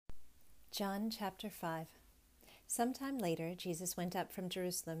John chapter 5. Sometime later, Jesus went up from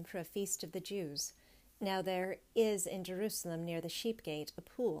Jerusalem for a feast of the Jews. Now there is in Jerusalem near the sheep gate a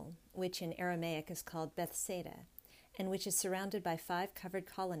pool, which in Aramaic is called Bethsaida, and which is surrounded by 5 covered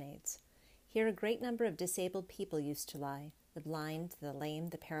colonnades. Here a great number of disabled people used to lie, the blind, the lame,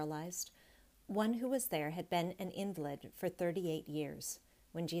 the paralyzed. One who was there had been an invalid for 38 years.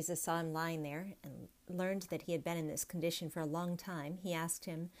 When Jesus saw him lying there and learned that he had been in this condition for a long time, he asked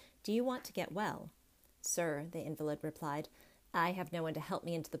him, "Do you want to get well?" "Sir," the invalid replied, "I have no one to help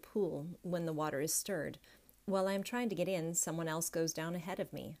me into the pool when the water is stirred. While I am trying to get in, someone else goes down ahead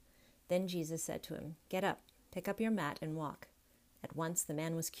of me." Then Jesus said to him, "Get up, pick up your mat and walk." At once the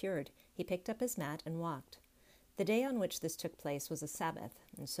man was cured. He picked up his mat and walked. The day on which this took place was a Sabbath,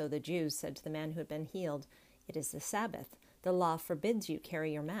 and so the Jews said to the man who had been healed, "It is the Sabbath. The law forbids you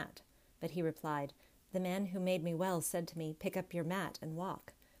carry your mat." But he replied, "The man who made me well said to me, 'Pick up your mat and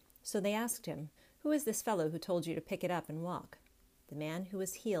walk.'" So they asked him, "Who is this fellow who told you to pick it up and walk?" The man who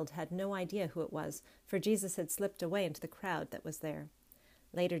was healed had no idea who it was, for Jesus had slipped away into the crowd that was there.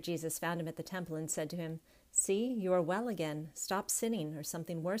 Later Jesus found him at the temple and said to him, "See, you are well again. Stop sinning, or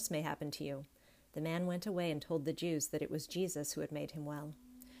something worse may happen to you." The man went away and told the Jews that it was Jesus who had made him well.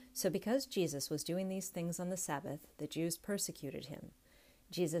 So because Jesus was doing these things on the Sabbath, the Jews persecuted him.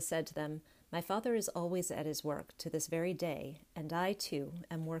 Jesus said to them, "My Father is always at his work to this very day, and I, too,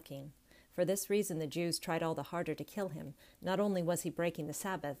 am working." For this reason the Jews tried all the harder to kill him. Not only was he breaking the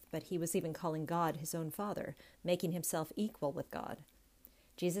Sabbath, but he was even calling God his own Father, making himself equal with God.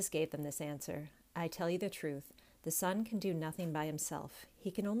 Jesus gave them this answer, "I tell you the truth, the Son can do nothing by himself.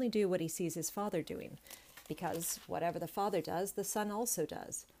 He can only do what he sees his Father doing, because whatever the Father does, the Son also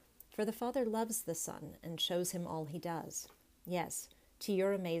does. For the Father loves the Son and shows him all he does. Yes, to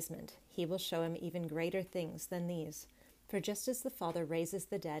your amazement, he will show him even greater things than these. For just as the Father raises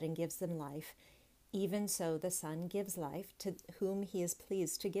the dead and gives them life, even so the Son gives life to whom he is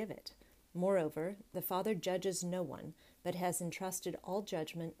pleased to give it. Moreover, the Father judges no one, but has entrusted all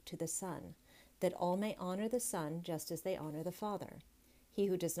judgment to the Son, that all may honor the Son just as they honor the Father. He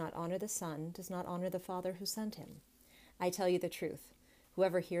who does not honor the Son does not honor the Father who sent him. I tell you the truth.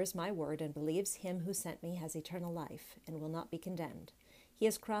 Whoever hears my word and believes him who sent me has eternal life and will not be condemned. He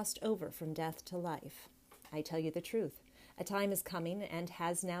has crossed over from death to life. I tell you the truth. A time is coming and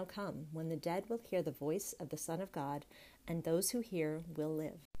has now come when the dead will hear the voice of the Son of God, and those who hear will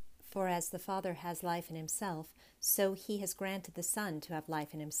live. For as the Father has life in himself, so he has granted the Son to have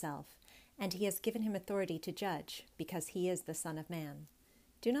life in himself, and he has given him authority to judge, because he is the Son of Man.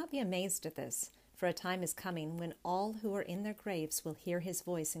 Do not be amazed at this, for a time is coming when all who are in their graves will hear his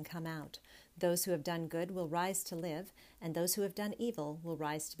voice and come out. Those who have done good will rise to live, and those who have done evil will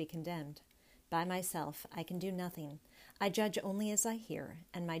rise to be condemned. By myself I can do nothing. I judge only as I hear,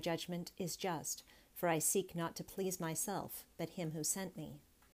 and my judgment is just, for I seek not to please myself, but him who sent me.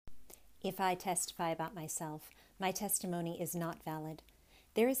 If I testify about myself, my testimony is not valid.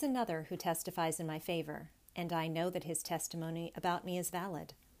 There is another who testifies in my favor, and I know that his testimony about me is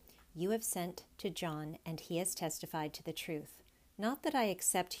valid. You have sent to John, and he has testified to the truth. Not that I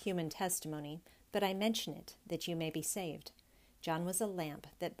accept human testimony, but I mention it, that you may be saved. John was a lamp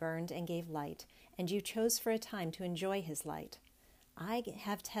that burned and gave light, and you chose for a time to enjoy his light. I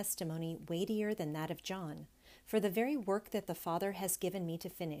have testimony weightier than that of John, for the very work that the Father has given me to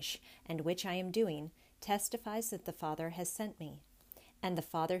finish, and which I am doing, testifies that the Father has sent me. And the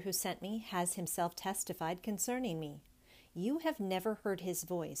Father who sent me has himself testified concerning me. You have never heard his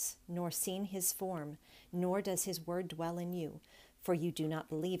voice, nor seen his form, nor does his word dwell in you, for you do not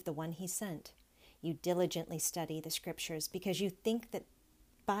believe the one he sent. You diligently study the Scriptures, because you think that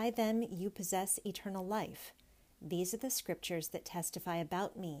by them you possess eternal life. These are the Scriptures that testify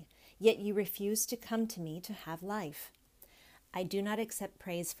about me, yet you refuse to come to me to have life. I do not accept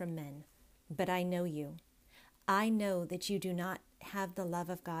praise from men, but I know you. I know that you do not have the love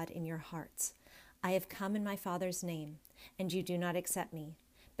of God in your hearts. I have come in my Father's name, and you do not accept me.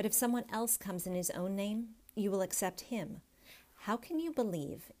 But if someone else comes in his own name, you will accept him. How can you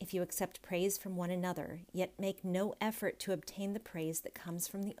believe if you accept praise from one another, yet make no effort to obtain the praise that comes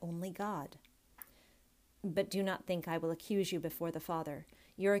from the only God? But do not think I will accuse you before the Father.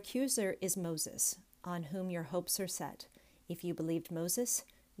 Your accuser is Moses, on whom your hopes are set. If you believed Moses,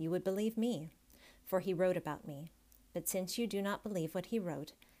 you would believe me, for he wrote about me. But since you do not believe what he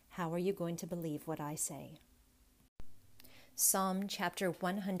wrote, how are you going to believe what I say? Psalm chapter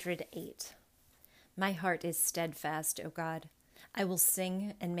 108. My heart is steadfast, O God. I will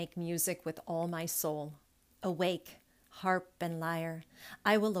sing and make music with all my soul. Awake, harp and lyre.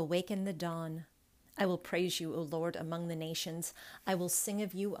 I will awaken the dawn. I will praise you, O Lord, among the nations. I will sing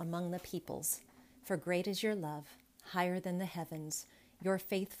of you among the peoples. For great is your love, higher than the heavens. Your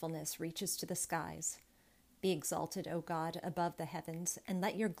faithfulness reaches to the skies. Be exalted, O God, above the heavens, and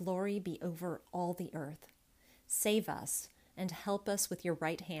let your glory be over all the earth. Save us and help us with your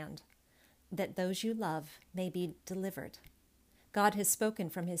right hand, that those you love may be delivered. God has spoken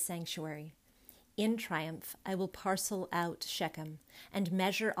from his sanctuary. In triumph I will parcel out Shechem and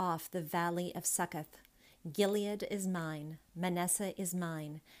measure off the valley of Succoth. Gilead is mine, Manasseh is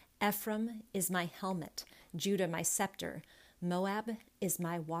mine, Ephraim is my helmet, Judah my scepter, Moab is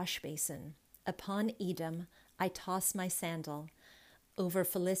my wash basin. Upon Edom I toss my sandal. Over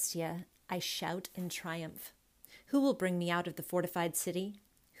Philistia I shout in triumph. Who will bring me out of the fortified city?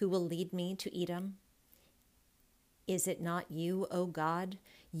 Who will lead me to Edom? Is it not you, O God,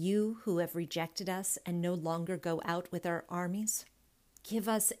 you who have rejected us and no longer go out with our armies? Give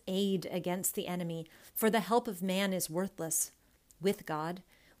us aid against the enemy, for the help of man is worthless. With God,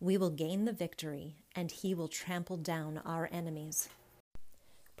 we will gain the victory, and he will trample down our enemies.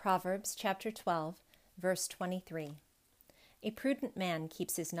 Proverbs chapter 12, verse 23. A prudent man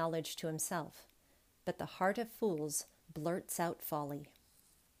keeps his knowledge to himself, but the heart of fools blurts out folly.